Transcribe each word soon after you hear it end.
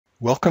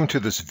Welcome to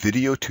this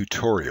video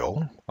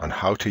tutorial on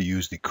how to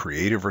use the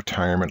Creative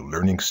Retirement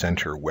Learning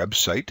Center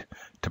website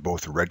to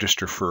both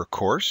register for a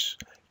course,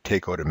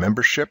 take out a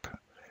membership,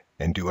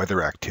 and do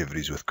other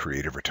activities with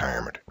Creative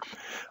Retirement.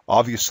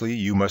 Obviously,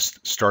 you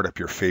must start up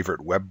your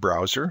favorite web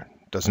browser.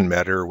 Doesn't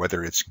matter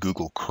whether it's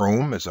Google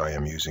Chrome, as I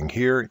am using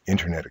here,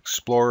 Internet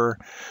Explorer,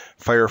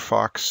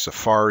 Firefox,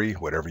 Safari,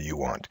 whatever you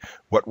want.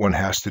 What one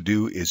has to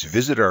do is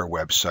visit our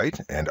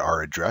website, and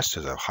our address,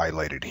 as I've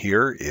highlighted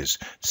here, is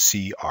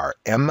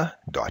crm.mb.ca.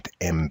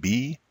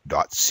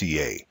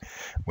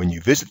 When you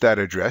visit that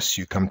address,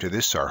 you come to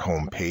this, our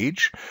home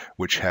page,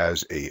 which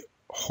has a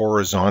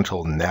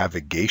horizontal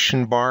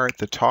navigation bar at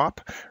the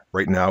top.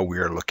 Right now we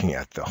are looking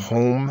at the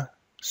home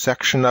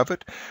section of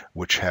it,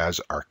 which has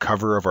our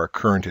cover of our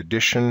current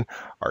edition,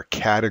 our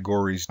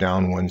categories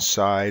down one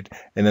side,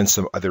 and then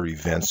some other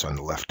events on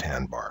the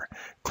left-hand bar.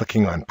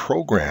 Clicking on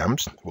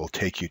Programs will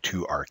take you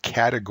to our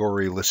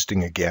category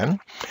listing again,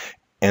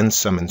 and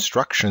some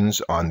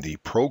instructions on the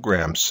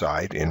program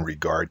side in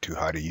regard to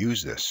how to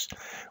use this.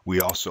 We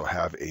also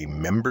have a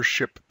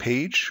membership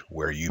page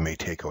where you may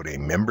take out a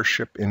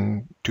membership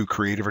into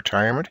Creative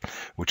Retirement,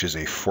 which is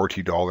a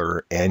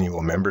 $40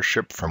 annual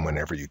membership from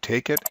whenever you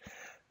take it.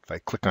 If I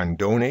click on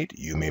Donate,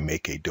 you may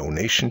make a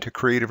donation to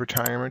Creative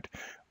Retirement.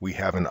 We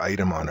have an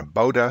item on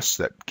About Us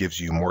that gives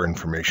you more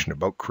information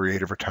about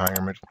Creative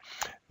Retirement.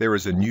 There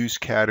is a news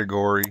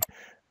category.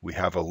 We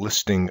have a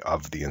listing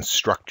of the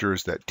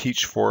instructors that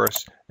teach for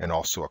us, and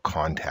also a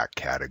contact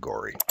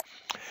category.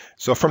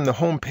 So from the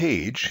home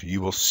page,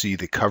 you will see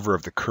the cover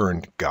of the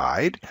current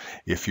guide.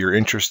 If you're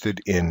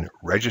interested in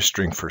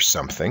registering for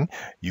something,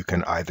 you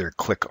can either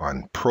click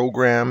on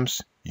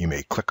Programs, you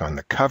may click on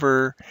the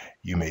cover,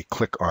 you may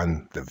click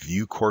on the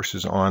View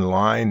Courses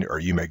Online, or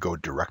you may go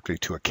directly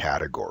to a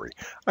category.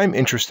 I'm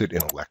interested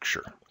in a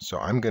lecture, so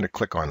I'm going to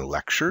click on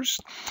Lectures.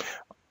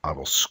 I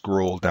will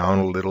scroll down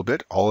a little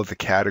bit. All of the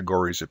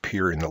categories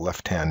appear in the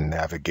left-hand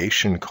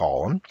navigation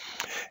column,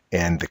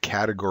 and the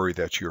category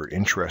that you're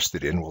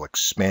interested in will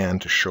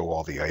expand to show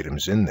all the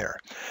items in there.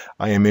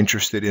 I am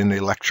interested in a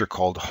lecture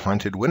called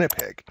Haunted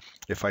Winnipeg.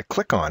 If I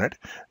click on it,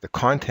 the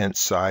content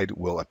side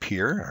will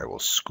appear. I will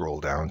scroll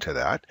down to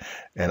that,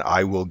 and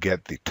I will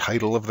get the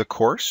title of the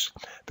course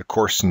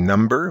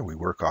number. We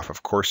work off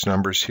of course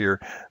numbers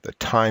here, the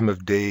time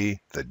of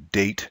day, the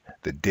date,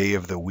 the day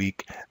of the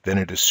week, then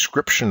a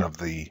description of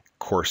the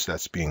course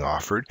that's being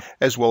offered,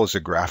 as well as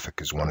a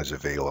graphic as one is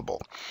available.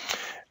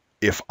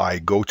 If I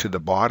go to the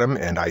bottom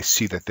and I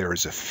see that there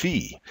is a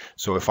fee,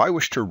 so if I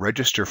wish to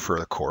register for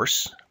a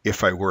course,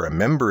 if I were a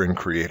member in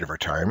Creative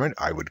Retirement,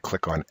 I would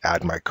click on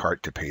Add My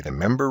Cart to pay the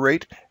member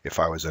rate. If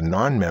I was a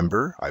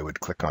non-member, I would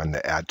click on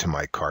the Add to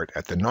My Cart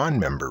at the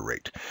non-member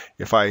rate.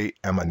 If I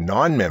am a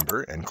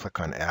non-member and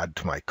click on Add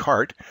to My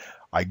Cart,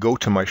 I go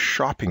to my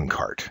shopping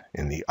cart.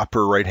 In the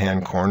upper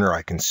right-hand corner,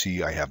 I can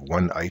see I have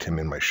one item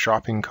in my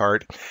shopping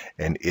cart,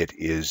 and it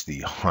is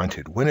the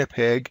Haunted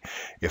Winnipeg.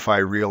 If I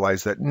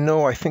realize that,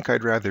 no, I think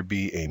I'd rather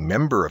be a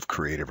member of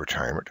Creative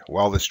Retirement,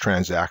 while this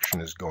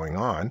transaction is going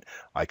on,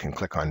 I can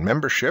click on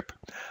Membership.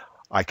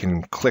 I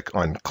can click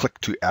on Click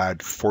to Add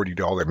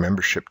 $40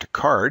 membership to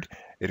card.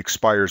 It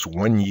expires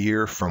 1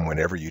 year from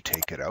whenever you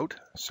take it out,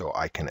 so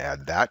I can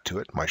add that to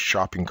it. My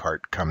shopping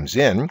cart comes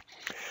in.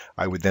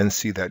 I would then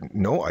see that,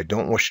 no, I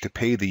don't wish to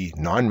pay the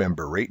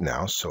non-member rate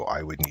now, so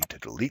I would need to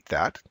delete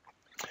that.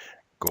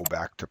 Go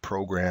back to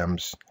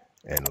Programs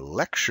and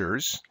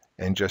Lectures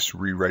and just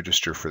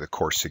re-register for the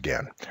course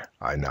again.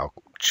 I now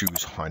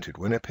choose Haunted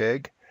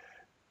Winnipeg,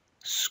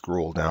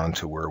 scroll down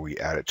to where we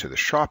add it to the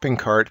shopping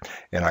cart,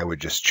 and I would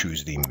just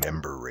choose the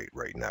member rate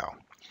right now.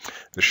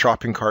 The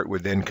shopping cart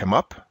would then come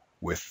up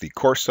with the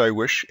course I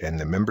wish and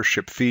the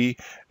membership fee,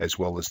 as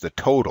well as the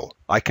total.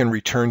 I can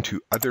return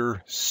to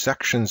other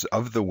sections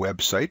of the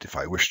website if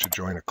I wish to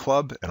join a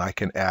club, and I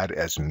can add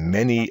as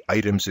many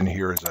items in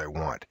here as I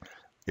want.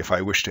 If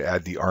I wish to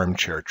add the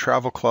Armchair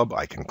Travel Club,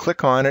 I can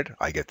click on it.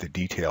 I get the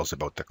details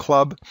about the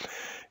club.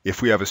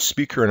 If we have a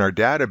speaker in our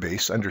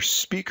database, under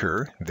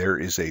Speaker, there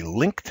is a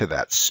link to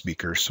that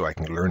speaker so I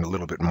can learn a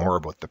little bit more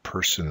about the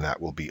person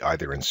that will be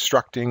either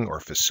instructing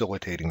or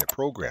facilitating the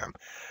program.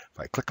 If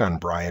I click on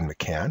Brian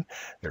McCann,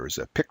 there is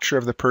a picture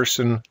of the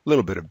person, a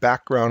little bit of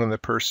background on the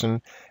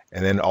person,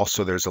 and then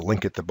also there's a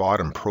link at the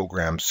bottom,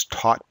 Programs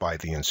Taught by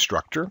the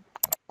Instructor.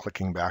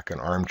 Clicking back on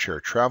Armchair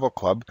Travel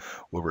Club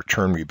will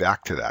return me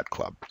back to that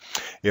club.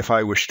 If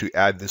I wish to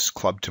add this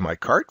club to my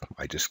cart,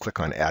 I just click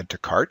on Add to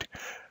Cart.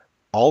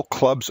 All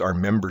clubs are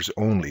members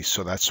only,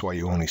 so that's why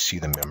you only see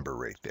the member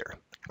rate there.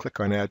 Click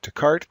on Add to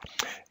Cart,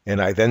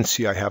 and I then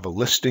see I have a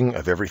listing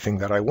of everything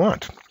that I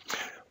want.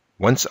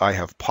 Once I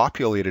have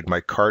populated my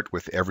cart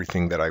with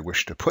everything that I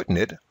wish to put in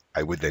it,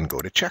 I would then go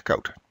to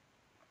Checkout.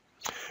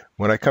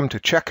 When I come to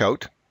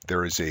Checkout,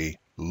 there is a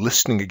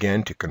listing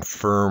again to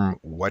confirm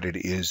what it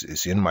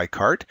is in my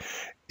cart.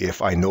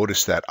 If I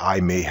notice that I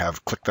may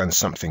have clicked on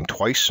something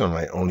twice and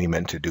I only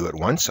meant to do it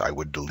once, I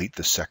would delete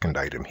the second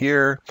item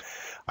here.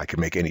 I can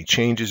make any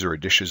changes or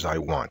additions I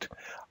want.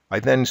 I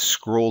then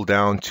scroll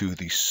down to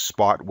the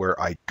spot where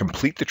I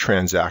complete the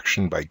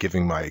transaction by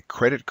giving my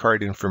credit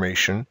card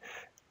information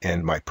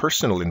and my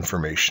personal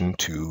information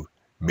to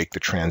make the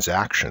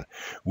transaction.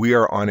 We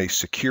are on a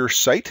secure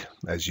site,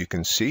 as you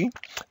can see,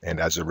 and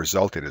as a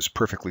result, it is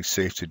perfectly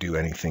safe to do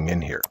anything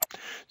in here.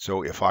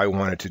 So if I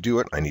wanted to do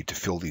it, I need to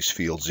fill these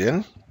fields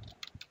in.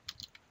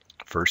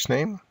 First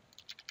name,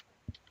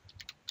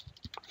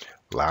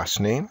 last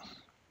name,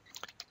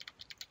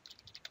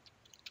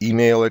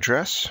 email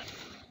address,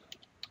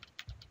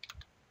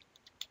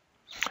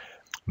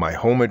 my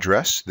home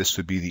address. This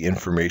would be the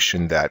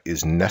information that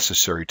is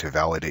necessary to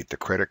validate the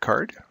credit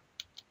card.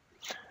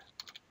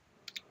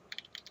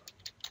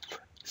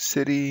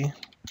 City,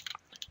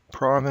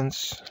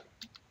 province,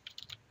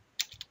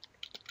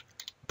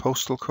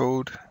 postal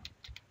code,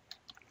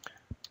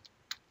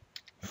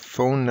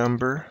 phone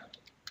number,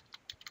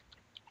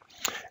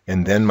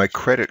 and then my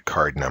credit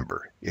card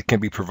number. It can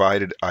be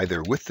provided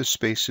either with the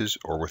spaces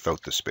or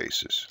without the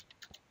spaces.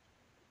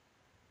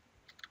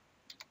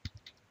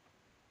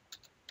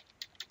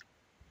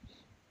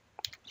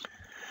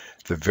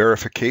 The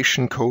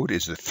verification code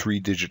is the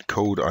 3-digit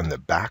code on the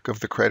back of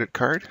the credit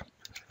card.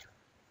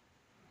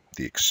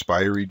 The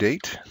expiry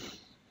date.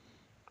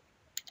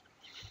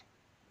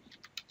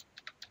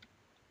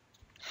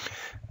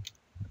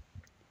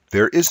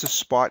 There is a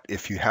spot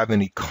if you have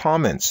any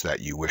comments that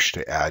you wish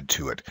to add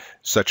to it,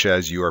 such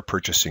as you are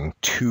purchasing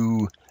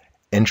 2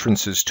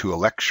 entrances to a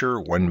lecture.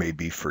 One may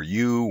be for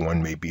you,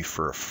 one may be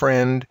for a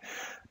friend,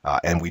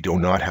 and we do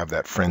not have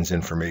that friend's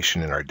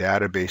information in our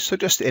database, so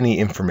just any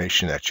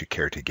information that you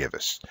care to give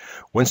us.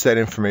 Once that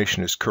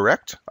information is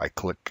correct, I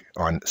click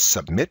on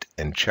Submit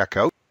and Check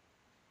Out.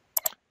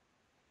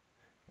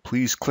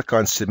 Please click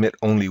on Submit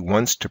only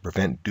once to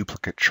prevent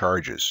duplicate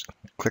charges.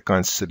 Click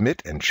on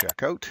Submit and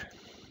Check Out.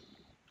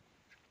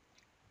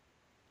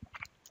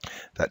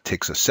 That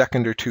takes a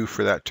second or two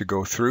for that to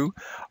go through.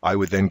 I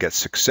would then get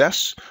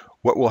success.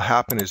 What will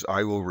happen is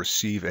I will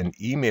receive an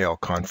email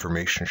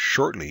confirmation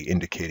shortly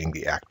indicating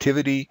the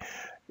activity.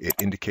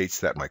 It indicates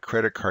that my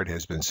credit card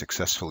has been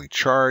successfully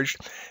charged.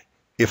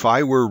 If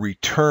I were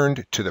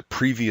returned to the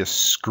previous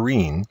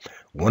screen,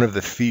 one of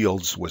the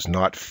fields was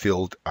not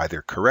filled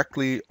either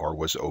correctly or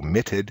was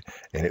omitted,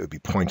 and it would be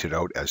pointed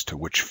out as to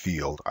which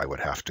field I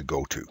would have to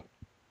go to.